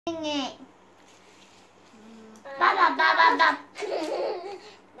It. Ba ba ba ba ba.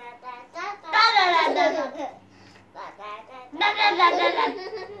 Da da da da da. Da da da da da.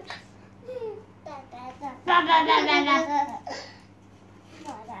 Da da da da da. Da da da da da.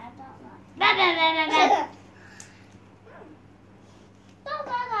 Da da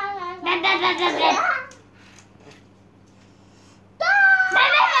da da da.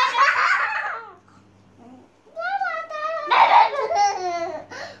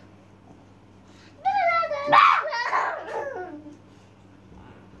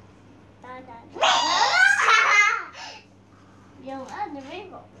 Dùng ở the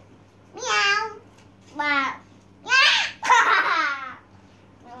river. Meow. Wow.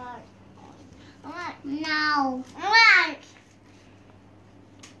 No.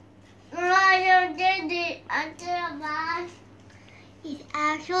 It's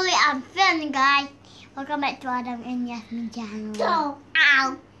actually I'm filming, guys. Welcome back to Adam and Yasmin channel. No.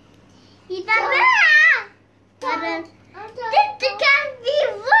 Ow. He's a man. This can't be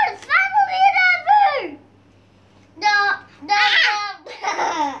worst family ever. No.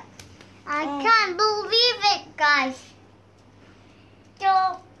 I can't believe it, guys.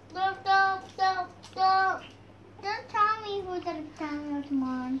 Don't tell me who's the channel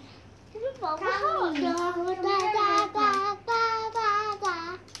tomorrow.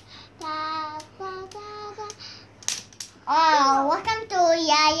 Oh, welcome to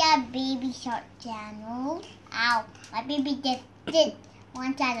Yaya Baby Short channel. Ow, my baby just did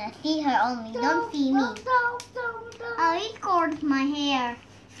one channel. See her only, don't see me. Oh, he scored my hair.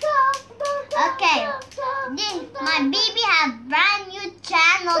 Okay, my baby has brand new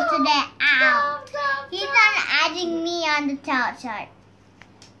channel today. Ow, he's not adding me on the top chart.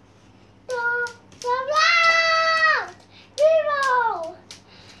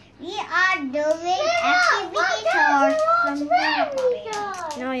 We are doing activities or something.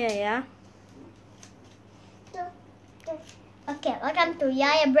 No, Yaya. Okay, welcome to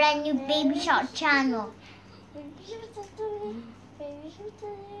Yaya brand new baby short channel.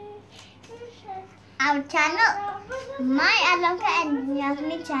 Our channel, my Alonka and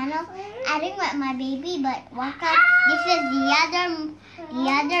Yasmin channel, adding with my baby, but welcome. This is the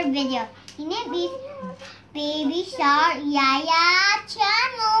other video. His name is Baby Short Yaya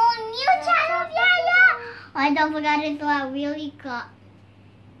channel. New channel Yaya. Oh, I don't forget it, so I really got.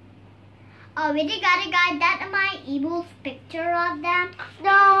 Oh, really got it, guys. That's my evil picture of them.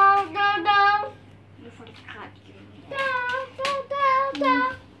 No. You forgot.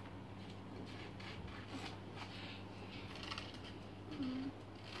 No.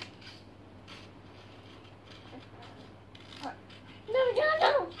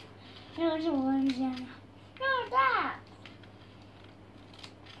 No, the one, yeah. No, that.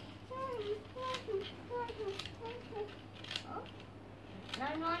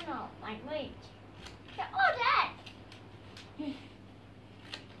 No. Wait. Oh, that.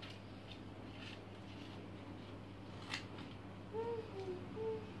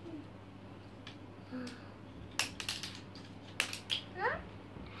 Huh?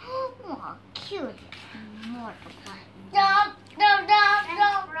 Oh, cute. More to play. No.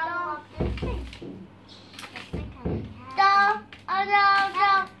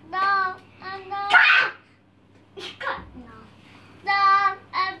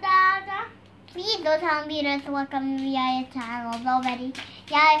 Please don't tell me to welcome to Yaya channel already.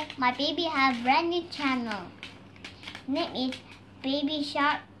 Yaya, my baby has brand new channel. Name is Baby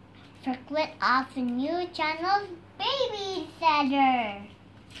Shark. For click off the new channel, Baby Setter.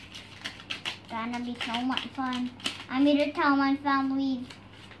 Gonna be so much fun. I'm here to tell my family.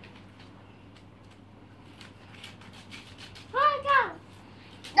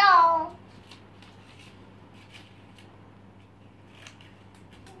 No.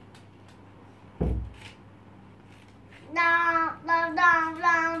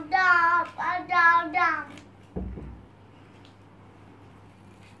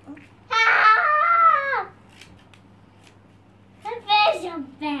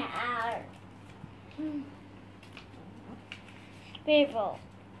 People,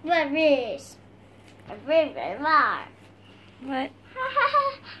 what is a very large? What?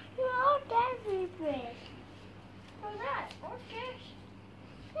 No, that baby. What's that? What's this?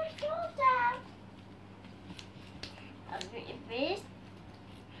 What's that? A baby.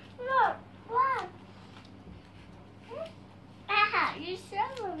 Look, what? You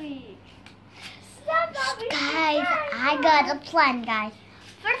celebrate. Guys, I got a plan, guys.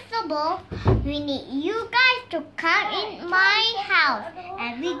 First of all, we need you guys to come in my house,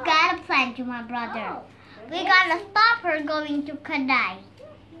 and we got a plan to my brother. We gotta stop her going to Kadai.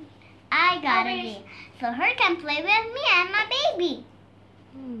 I got a game, so her can play with me and my baby.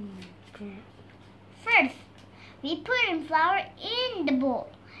 Okay. First, we put in flour in the bowl.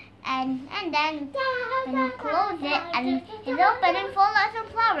 And then when we close it and it's open and full of some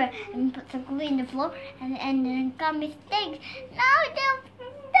flour and put some glue in the floor and then come mistakes.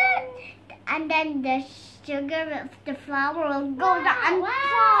 And then the sugar, the flour will go down.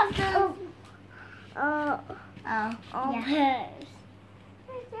 Yeah.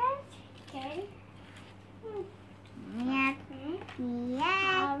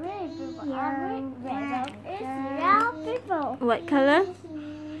 What color?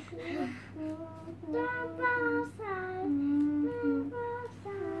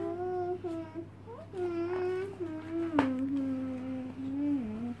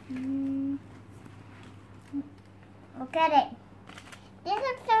 Look at it. This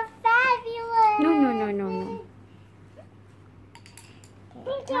looks so fabulous. No.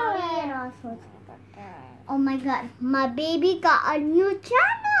 Oh my god, my baby got a new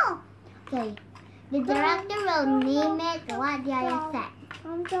channel. Okay, the director will name it what Yaya said.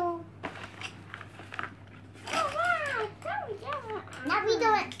 Now we do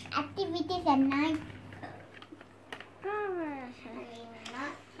activities at night.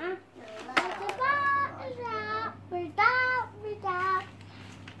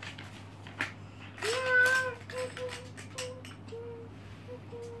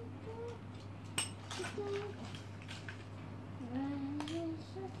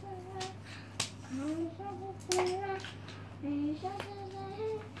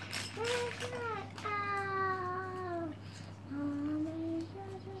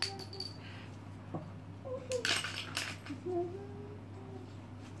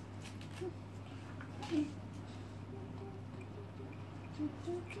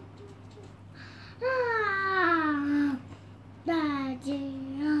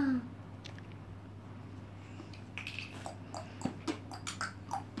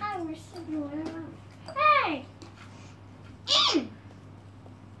 Hey!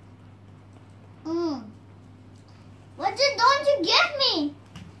 What don't you give me?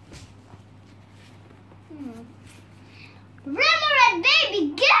 Remote baby,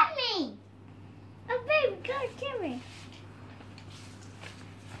 give me! Oh baby, give me.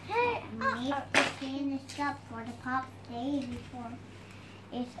 Hey, I need to clean this up for the pop day before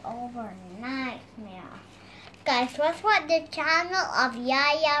it's over. Nightmare. Guys, let's watch the channel of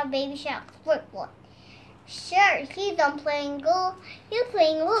Yaya Baby Shark Football. Sure, he's on playing goal. He's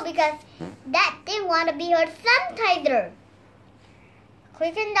playing goal because that they want to be her subtitler.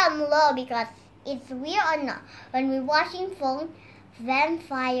 Click it down below because it's weird or not. When we're watching phone,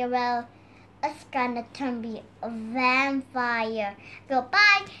 vampire, well, it's gonna turn be a vampire.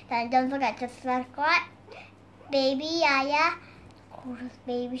 Goodbye. Then don't forget to subscribe. Baby Yaya,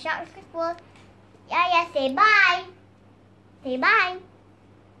 Baby Shark Football. Yaya, say bye. Say bye.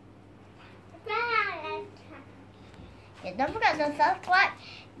 Bye. Yeah, don't forget to subscribe.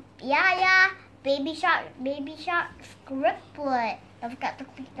 Yaya, Baby Shark Scriptlet. Don't forget to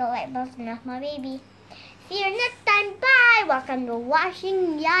click the like button. That's my baby. See you next time. Bye. Welcome to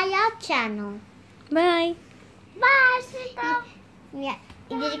watching Yaya channel. Bye. Bye, Sito. Yeah,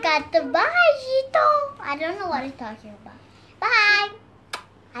 you got the bye, Sito. I don't know what he's talking about. Bye.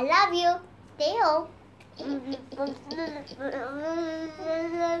 I love you. Stay home.